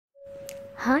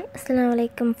Hi,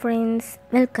 Assalamualaikum friends.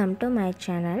 Welcome to my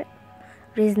channel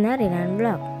Rizna Rinan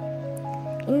Vlog.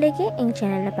 இன்றைக்கி எங்கள்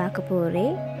சேனலில் பார்க்க போகிறே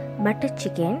பட்டர்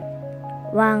சிக்கன்.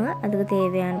 வாங்க அதுக்கு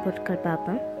தேவையான பொருட்கள்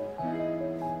பார்ப்போம்.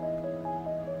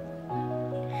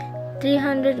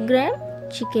 300 gram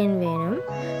சிக்கன் வேணும்,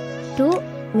 2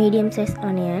 medium size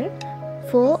onion,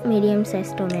 4 medium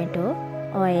size tomato,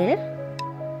 oil,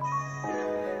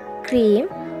 cream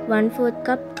 1/4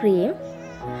 cup cream,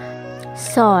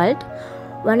 salt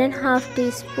 1.5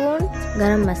 teaspoon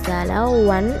garam masala,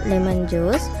 1 lemon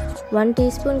juice, 1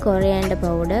 teaspoon coriander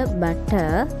powder, butter,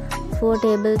 4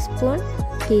 tablespoon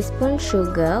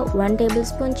sugar, 1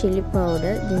 tablespoon chili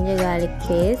powder, ginger garlic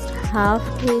paste, half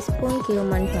teaspoon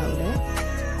cumin powder.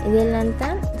 இதெல்லாம்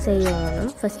தான்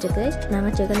செய்யணும். ஃபஸ்ட்டுக்கு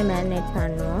நாங்கள் சிக்கனை marinate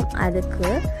பண்ணுவோம். அதுக்கு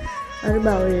ஒரு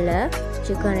பவுலில்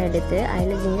chicken எடுத்து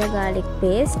அதில் ginger garlic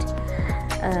paste,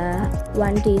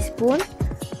 1 teaspoon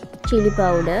chilli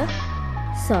powder,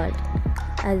 salt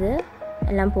அது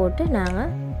எல்லாம் போட்டு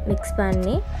நாங்கள் மிக்ஸ்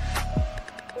பண்ணி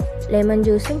லெமன்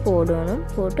ஜூஸும் போடணும்.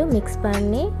 போட்டு மிக்ஸ்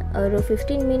பண்ணி ஒரு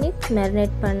 15 minutes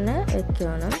மேரினேட் பண்ண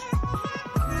வைக்கணும்.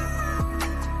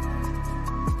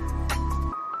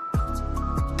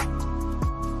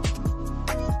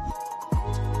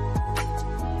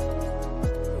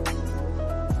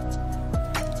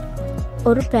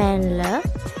 ஒரு பேனில்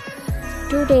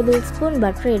 2 tablespoon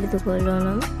பட்டர்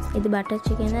எடுத்துக்கொள்ளணும். இது பட்டர்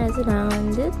சிக்கன் தான். அது நான்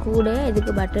வந்து கூட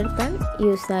இதுக்கு பட்டர் தான்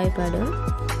யூஸ் ஆகப்படும்.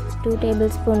 2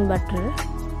 tablespoon butter.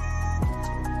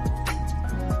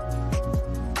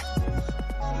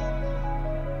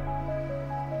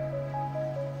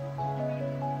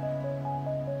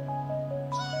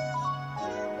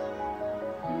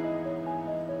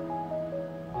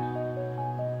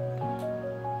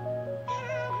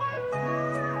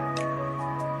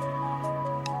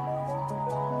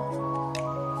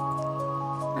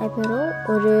 அப்புறம்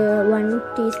ஒரு 1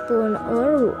 teaspoon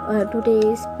ஒரு 2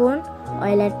 teaspoon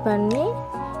ஆயில் ஆட் பண்ணி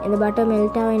இந்த பட்டர்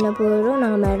மெல்ட் ஆகின போதும்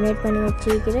நாங்கள் மேரினேட் பண்ணி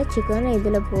வச்சுக்கிற சிக்கனை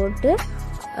இதில் போட்டு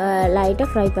லைட்டாக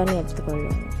ஃப்ரை பண்ணி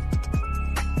எடுத்துக்கொள்ளுவோம்.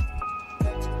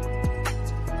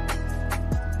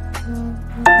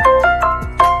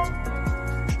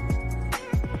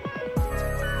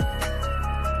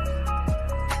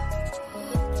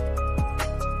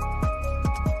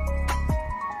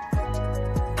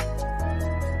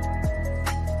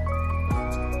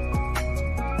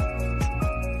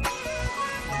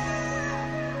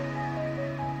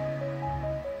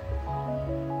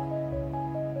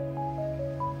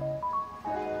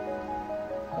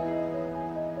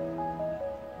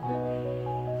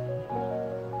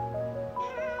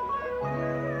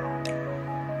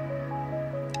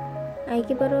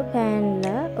 அதுக்கப்புறம்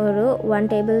பேனில் ஒரு 1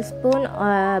 tablespoon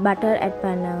பட்டர் ஆட்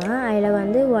பண்ணாங்க. அதில்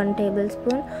வந்து 1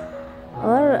 tablespoon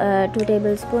ஒரு 2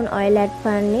 tablespoon ஆயில் ஆட்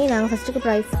பண்ணி நாங்கள் ஃபஸ்ட்டுக்கு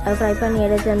ஃப்ரை பண்ணி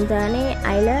எடுத்தோம்தானே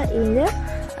அதில் இந்த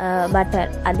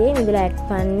பட்டர் அதே இதில் ஆட்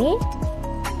பண்ணி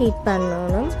ஹீட்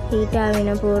பண்ணணும். ஹீட்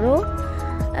ஆகின போதும்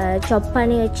சாப்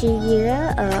பண்ணி வச்சுக்கிற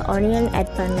ஆனியன்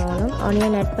ஆட் பண்ணணும்.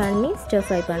 ஆனியன் ஆட் பண்ணி ஸ்டர்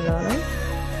ஃப்ரை பண்ணணும்.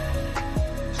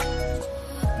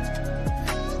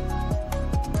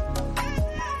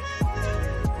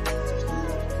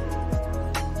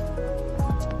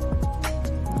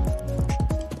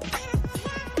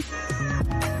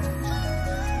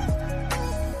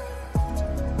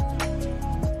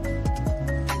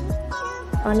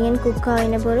 ஆனியன் குக்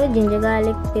ஆகின போது ஜிஞ்சர்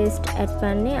கார்லிக் பேஸ்ட் ஆட்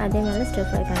பண்ணி அதே மாதிரி ஸ்டர்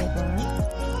ஃப்ரை பண்ணிக்கோங்க.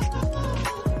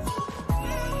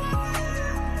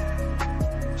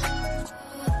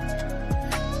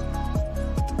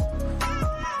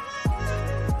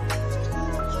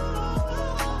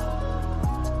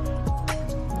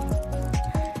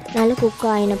 நல்லா குக்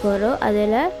ஆகின போது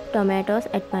அதில் டொமேட்டோஸ்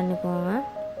ஆட் பண்ணிக்கோங்க.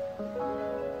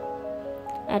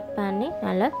 ஆட் பண்ணி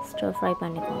நல்லா ஸ்டர் ஃப்ரை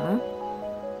பண்ணிக்கோங்க.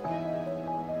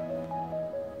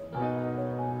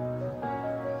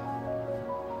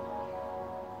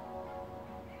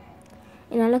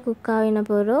 நல்லா குக் ஆகின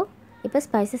போதும் இப்போ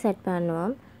ஸ்பைசஸ் ஆட்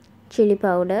பண்ணுவோம். Chilli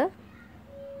powder,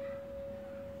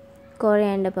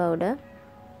 coriander powder,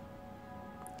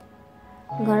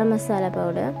 garam masala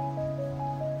powder,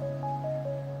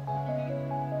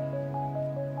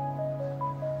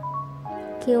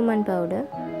 cumin powder,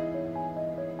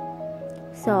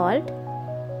 salt,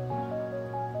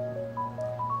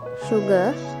 sugar.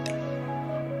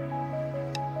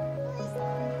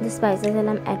 இந்த ஸ்பைசஸ்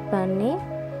எல்லாம் ஆட் பண்ணி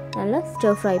நல்லா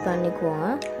ஸ்டர் ஃப்ரை பண்ணிக்குவோங்க.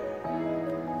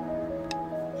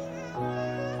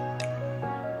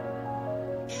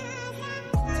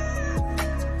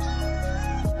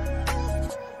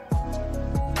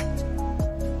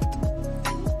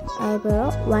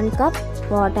 அதுக்கப்புறம் 1 cup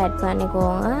வாட்டர் ஆட்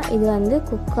பண்ணிக்கோங்க. இது வந்து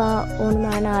குக்கா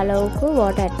ஒன்றுமான அளவுக்கு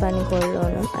வாட்டர் ஆட்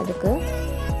பண்ணிக்கொள்ளணும். அதுக்கு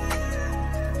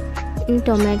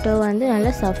டொமேட்டோ வந்து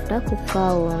நல்லா சாஃப்டாக குக்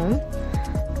ஆகணும்.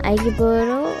 அதுக்கு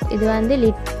போகிறோம் இது வந்து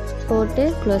லிட் போட்டு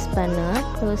க்ளோஸ் பண்ணுங்கள்.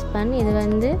 க்ளோஸ் பண்ணி இது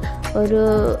வந்து ஒரு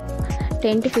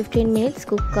 10 to 15 minutes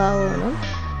குக் ஆகணும்.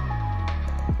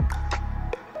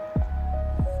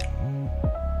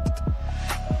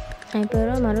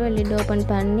 அப்புறம் மறுபடியும் லிட் ஓப்பன்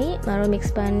பண்ணி மறுபடியும்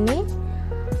மிக்ஸ் பண்ணி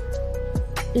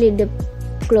லிட்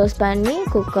க்ளோஸ் பண்ணி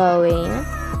குக் ஆகுவீங்க.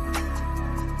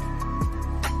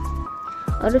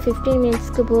 ஒரு 15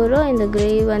 மினிட்ஸ்க்கு போகிறோம் இந்த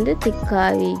கிரேவி வந்து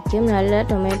திக்காக வைக்கும். நல்லா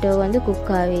டொமேட்டோ வந்து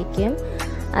குக்காக வைக்கும்.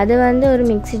 அதை வந்து ஒரு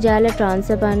மிக்ஸி ஜாரில்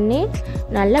ட்ரான்ஸ்ஃபர் பண்ணி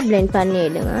நல்லா பிளெண்ட்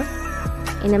பண்ணிவிடுங்க.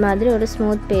 இந்த மாதிரி ஒரு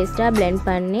ஸ்மூத் பேஸ்ட்டாக பிளெண்ட்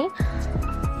பண்ணி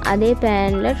அதே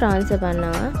பேனில் ட்ரான்ஸ்ஃபர்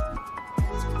பண்ணுங்க.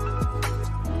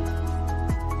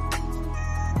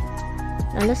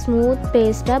 நல்லா ஸ்மூத்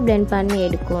பேஸ்ட்டாக பிளெண்ட் பண்ணி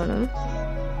எடுக்கணும்.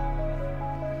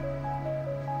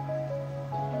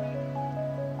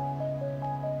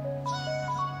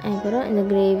 அப்புறம் இந்த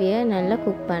கிரேவியை நல்லா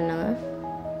குக் பண்ணுங்க.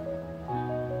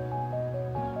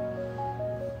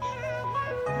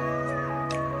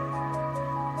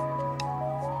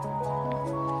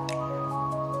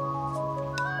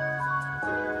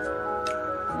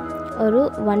 ஒரு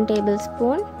 1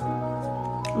 tablespoon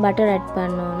பட்டர் ஆட்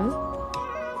பண்ணணும்.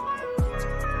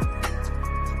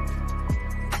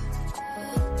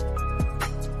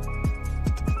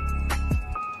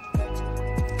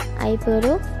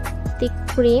 அப்புறம் திக்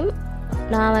க்ரீம்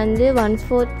நான் வந்து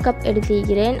 1/4 கப்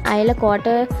எடுத்துக்கிறேன். அதில்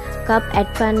 1/4 கப்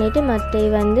ஆட் பண்ணிவிட்டு மற்ற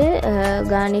வந்து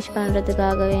கார்னிஷ்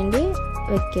பண்ணுறதுக்காக வேண்டி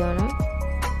வைக்கணும்.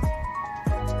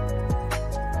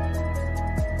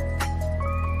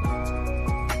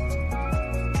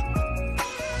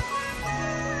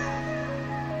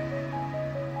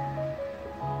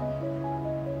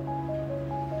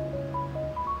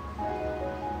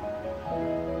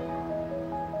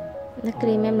 இந்த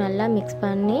க்ரீமை நல்லா மிக்ஸ்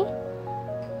பண்ணி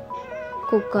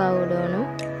குக் ஆகிடணும்.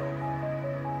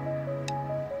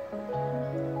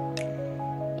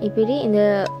 இப்படி இந்த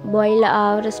பாயில்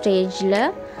ஆகிற ஸ்டேஜில்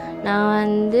நான்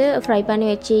வந்து ஃப்ரை பண்ணி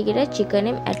வச்சுக்கிற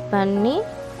சிக்கனையும் ஆட் பண்ணி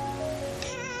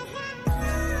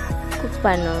குக்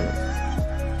பண்ணணும்.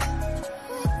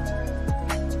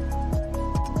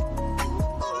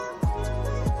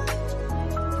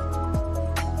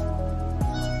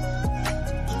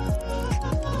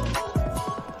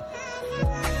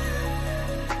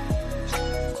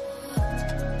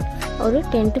 ஒரு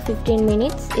 10 to 15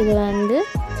 minutes இது வந்து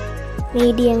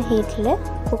மீடியம் ஹீட்டில்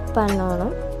குக்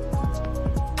பண்ணணும்.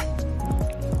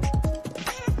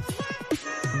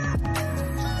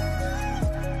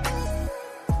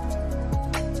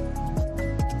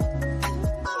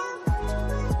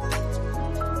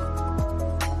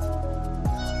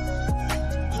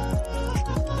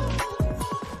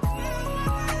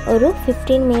 ஒரு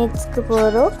 15 மினிட்ஸ்க்கு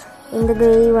போகிறோம். இந்த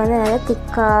கிரேவி வந்து நல்லா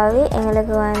திக்காகவே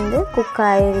எங்களுக்கு வந்து குக்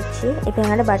ஆகிடுச்சு. இப்போ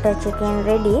எங்களோட பட்டர் சிக்கன்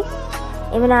ரெடி.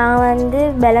 இப்போ நான் வந்து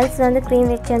பேலன்ஸ் வந்து க்ரீம்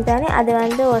வச்சேன் தானே, அது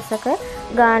வந்து ஒசக்க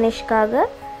கார்னிஷ்காக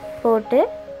போட்டு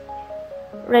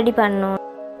ரெடி பண்ணோம்.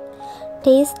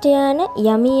 டேஸ்டியான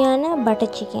யம்மியான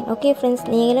பட்டர் சிக்கன். ஓகே ஃப்ரெண்ட்ஸ்,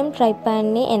 நீங்களும் ட்ரை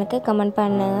பண்ணி எனக்கு கமெண்ட்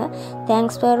பண்ணுங்கள்.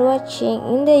 தேங்க்ஸ் ஃபார் வாட்சிங்.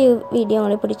 இந்த வீடியோ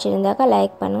உங்களுக்கு பிடிச்சிருந்தாக்கா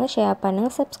லைக் பண்ணுங்கள், ஷேர்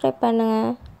பண்ணுங்கள், சப்ஸ்கிரைப்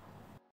பண்ணுங்கள்.